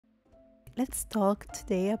Let's talk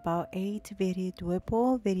today about 8 very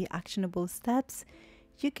doable, very actionable steps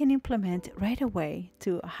you can implement right away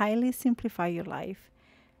to highly simplify your life.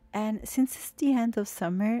 And since it's the end of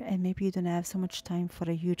summer and maybe you don't have so much time for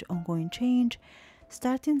a huge ongoing change,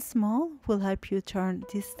 starting small will help you turn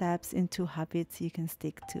these steps into habits you can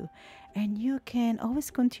stick to and you can always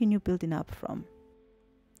continue building up from.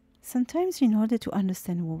 Sometimes, in order to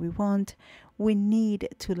understand what we want, we need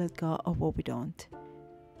to let go of what we don't.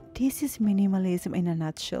 This is minimalism in a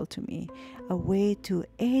nutshell to me, a way to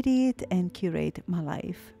edit and curate my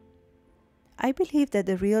life. I believe that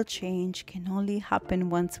the real change can only happen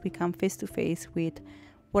once we come face to face with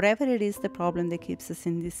whatever it is the problem that keeps us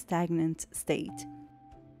in this stagnant state.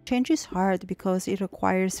 Change is hard because it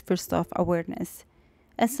requires, first off, awareness.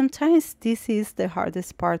 And sometimes this is the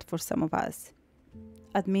hardest part for some of us.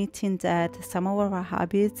 Admitting that some of our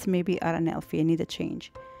habits maybe are unhealthy and need a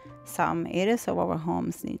change. Some areas of our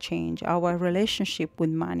homes need change, our relationship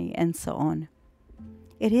with money, and so on.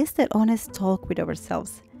 It is that honest talk with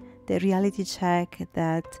ourselves, the reality check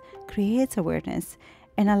that creates awareness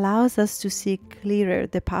and allows us to see clearer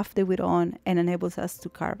the path that we're on and enables us to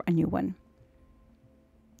carve a new one.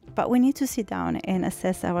 But we need to sit down and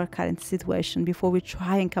assess our current situation before we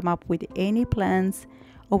try and come up with any plans,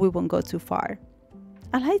 or we won't go too far.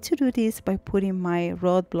 I like to do this by putting my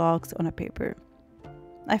roadblocks on a paper.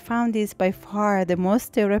 I found this by far the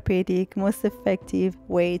most therapeutic, most effective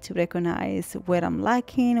way to recognize where I'm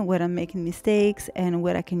lacking, where I'm making mistakes, and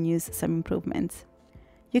where I can use some improvements.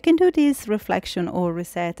 You can do this reflection or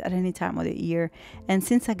reset at any time of the year, and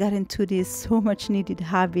since I got into this so much needed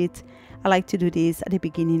habit, I like to do this at the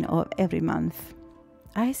beginning of every month.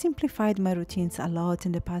 I simplified my routines a lot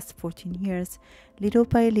in the past 14 years, little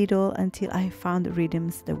by little, until I found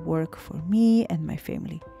rhythms that work for me and my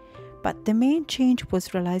family. But the main change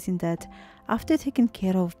was realizing that after taking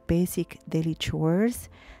care of basic daily chores,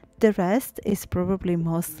 the rest is probably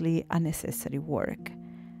mostly unnecessary work,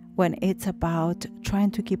 when it's about trying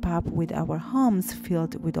to keep up with our homes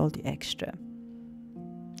filled with all the extra.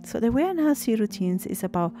 So the way I now see routines is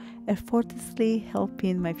about effortlessly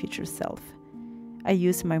helping my future self. I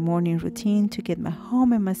use my morning routine to get my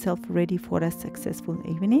home and myself ready for a successful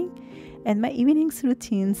evening, and my evening's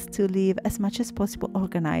routines to leave as much as possible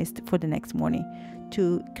organized for the next morning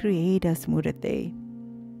to create a smoother day.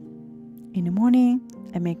 In the morning,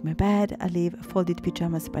 I make my bed, I leave folded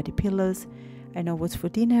pajamas by the pillows. I know what's for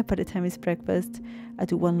dinner by the time it's breakfast. I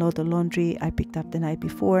do one load of laundry I picked up the night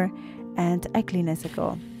before, and I clean as I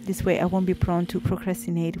go. This way I won't be prone to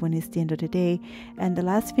procrastinate when it's the end of the day, and the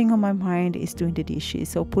last thing on my mind is doing the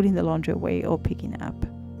dishes or putting the laundry away or picking up.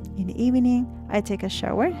 In the evening, I take a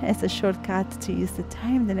shower as a shortcut to use the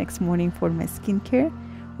time the next morning for my skincare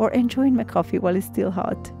or enjoying my coffee while it's still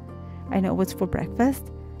hot. I know what's for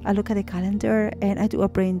breakfast. I look at the calendar and I do a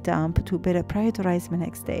brain dump to better prioritize my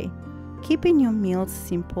next day. Keeping your meals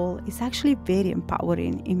simple is actually very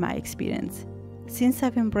empowering in my experience. Since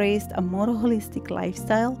I've embraced a more holistic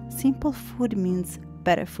lifestyle, simple food means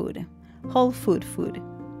better food, whole food.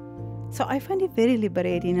 So I find it very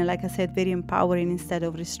liberating and, like I said, very empowering instead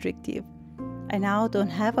of restrictive. I now don't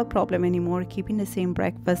have a problem anymore keeping the same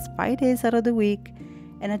breakfast 5 days out of the week,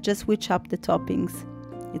 and I just switch up the toppings.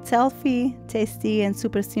 It's healthy, tasty, and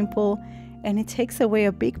super simple, and it takes away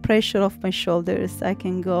a big pressure off my shoulders. I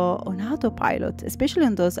can go on autopilot, especially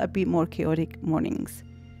on those a bit more chaotic mornings.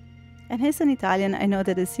 And as an Italian, I know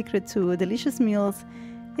that the secret to delicious meals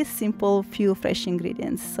is simple, few fresh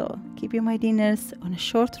ingredients. So keeping my dinners on a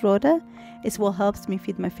short rota is what helps me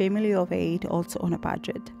feed my family of 8 also on a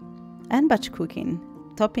budget. And batch cooking,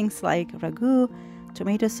 toppings like ragu,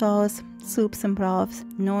 tomato sauce, soups and broths,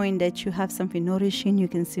 knowing that you have something nourishing you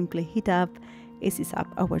can simply heat up, eases up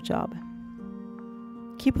our job.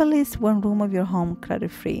 Keep at least one room of your home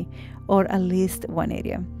clutter-free, or at least one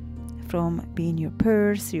area. From being your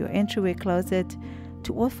purse, your entryway closet,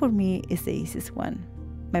 to what for me is the easiest one,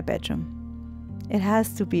 my bedroom. It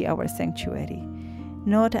has to be our sanctuary,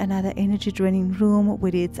 not another energy-draining room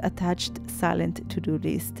with its attached silent to-do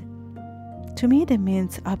list. To me, that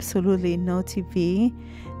means absolutely no TV,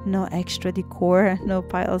 no extra decor, no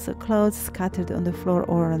piles of clothes scattered on the floor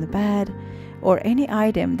or on the bed, or any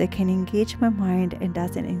item that can engage my mind and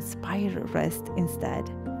doesn't inspire rest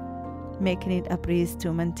instead, making it a breeze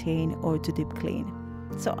to maintain or to deep clean.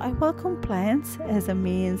 So I welcome plants as a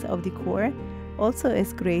means of decor, also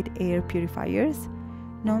as great air purifiers,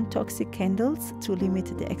 non-toxic candles to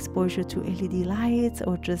limit the exposure to LED lights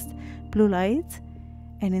or just blue lights,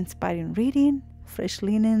 and inspiring reading, fresh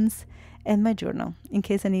linens, and my journal in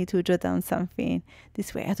case I need to jot down something.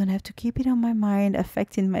 This way I don't have to keep it on my mind,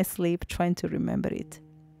 affecting my sleep, trying to remember it.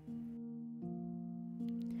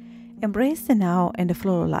 Embrace the now and the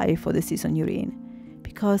flow of life for the season you're in,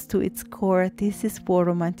 because to its core, this is what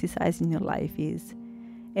romanticizing your life is.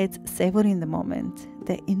 It's savoring the moment,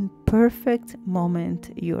 the imperfect moment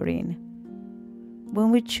you're in. When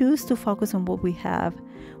we choose to focus on what we have,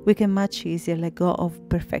 we can much easier let go of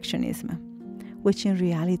perfectionism, which in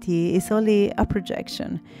reality is only a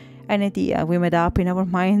projection, an idea we made up in our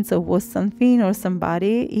minds of what something or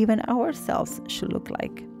somebody, even ourselves, should look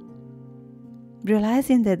like.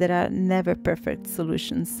 Realizing that there are never perfect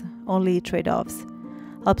solutions, only trade-offs,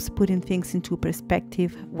 helps putting things into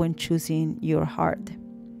perspective when choosing your heart.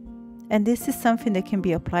 And this is something that can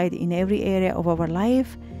be applied in every area of our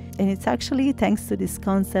life, and it's actually thanks to this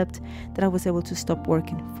concept that I was able to stop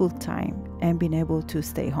working full-time and being able to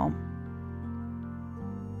stay home.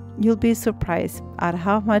 You'll be surprised at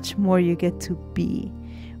how much more you get to be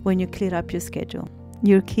when you clear up your schedule,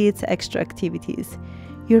 your kids' extra activities,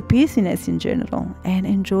 your business in general, and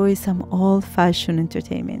enjoy some old-fashioned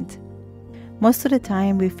entertainment. Most of the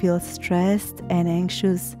time we feel stressed and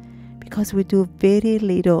anxious because we do very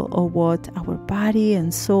little of what our body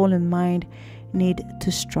and soul and mind need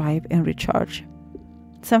to strive and recharge.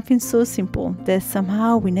 Something so simple that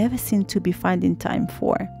somehow we never seem to be finding time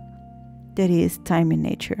for. That is time in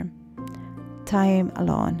nature, time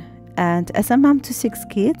alone. And as a mom to 6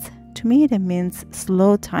 kids, to me that means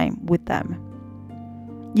slow time with them.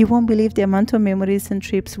 You won't believe the amount of memories and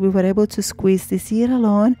trips we were able to squeeze this year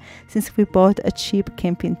alone since we bought a cheap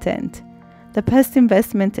camping tent. The best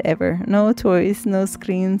investment ever. No toys, no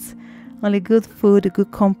screens, only good food,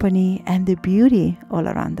 good company, and the beauty all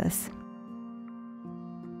around us.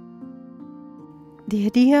 The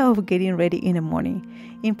idea of getting ready in the morning,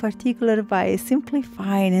 in particular by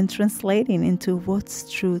simplifying and translating into what's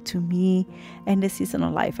true to me and the season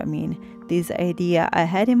of life. This idea I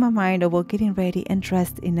had in my mind of what getting ready and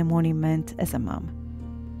dressed in the morning meant as a mom.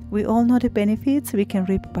 We all know the benefits we can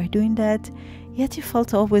reap by doing that, yet it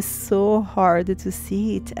felt always so hard to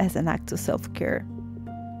see it as an act of self-care.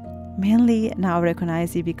 Mainly now I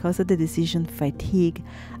recognize it because of the decision fatigue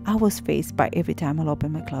I was faced by every time I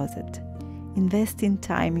opened my closet. Investing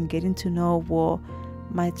time in getting to know what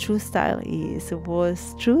my true style is,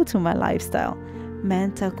 was true to my lifestyle,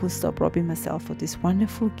 meant I could stop robbing myself of this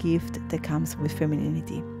wonderful gift that comes with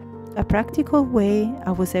femininity. A practical way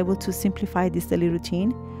I was able to simplify this daily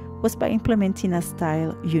routine was by implementing a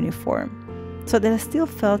style uniform, so that I still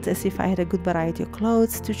felt as if I had a good variety of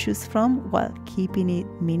clothes to choose from while keeping it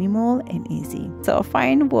minimal and easy. So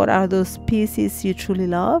find what are those pieces you truly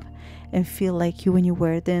love and feel like you when you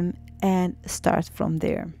wear them, and start from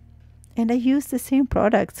there. And I use the same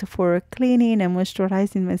products for cleaning and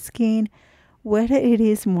moisturizing my skin, whether it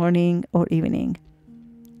is morning or evening.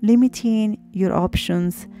 Limiting your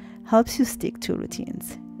options helps you stick to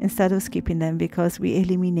routines instead of skipping them, because we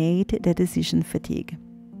eliminate the decision fatigue.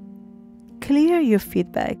 Clear your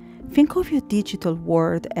feedback. Think of your digital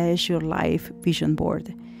world as your life vision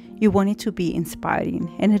board. You want it to be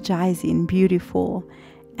inspiring, energizing, beautiful,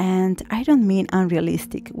 and I don't mean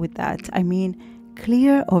unrealistic with that. I mean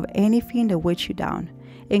clear of anything that weighs you down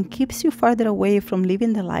and keeps you farther away from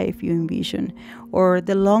living the life you envision or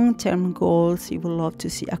the long-term goals you would love to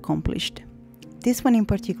see accomplished. This one in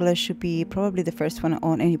particular should be probably the first one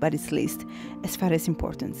on anybody's list as far as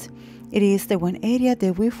importance. It is the one area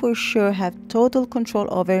that we for sure have total control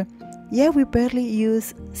over, yet we barely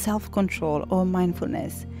use self-control or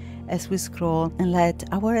mindfulness as we scroll and let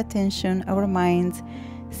our attention, our minds,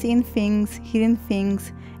 seeing things, hearing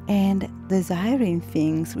things, and desiring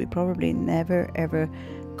things we probably never ever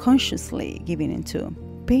consciously giving into.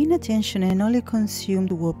 Paying attention and only consume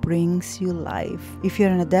what brings you life. If you're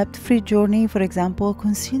on a debt-free journey, for example,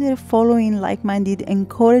 consider following like-minded,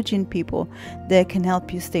 encouraging people that can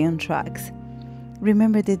help you stay on tracks.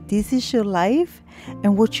 Remember that this is your life,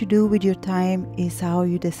 and what you do with your time is how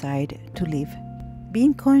you decide to live.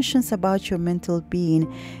 Being conscious about your mental being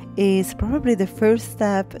is probably the first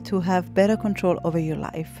step to have better control over your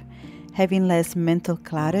life. Having less mental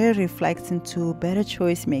clutter reflects into better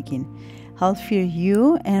choice making, healthier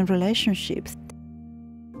you and relationships.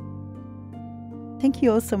 Thank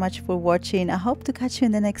you all so much for watching. I hope to catch you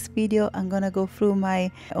in the next video. I'm gonna go through my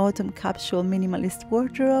autumn capsule minimalist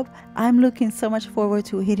wardrobe. I'm looking so much forward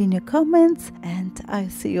to hearing your comments, and I'll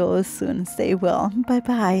see you all soon. Stay well. Bye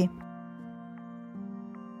bye.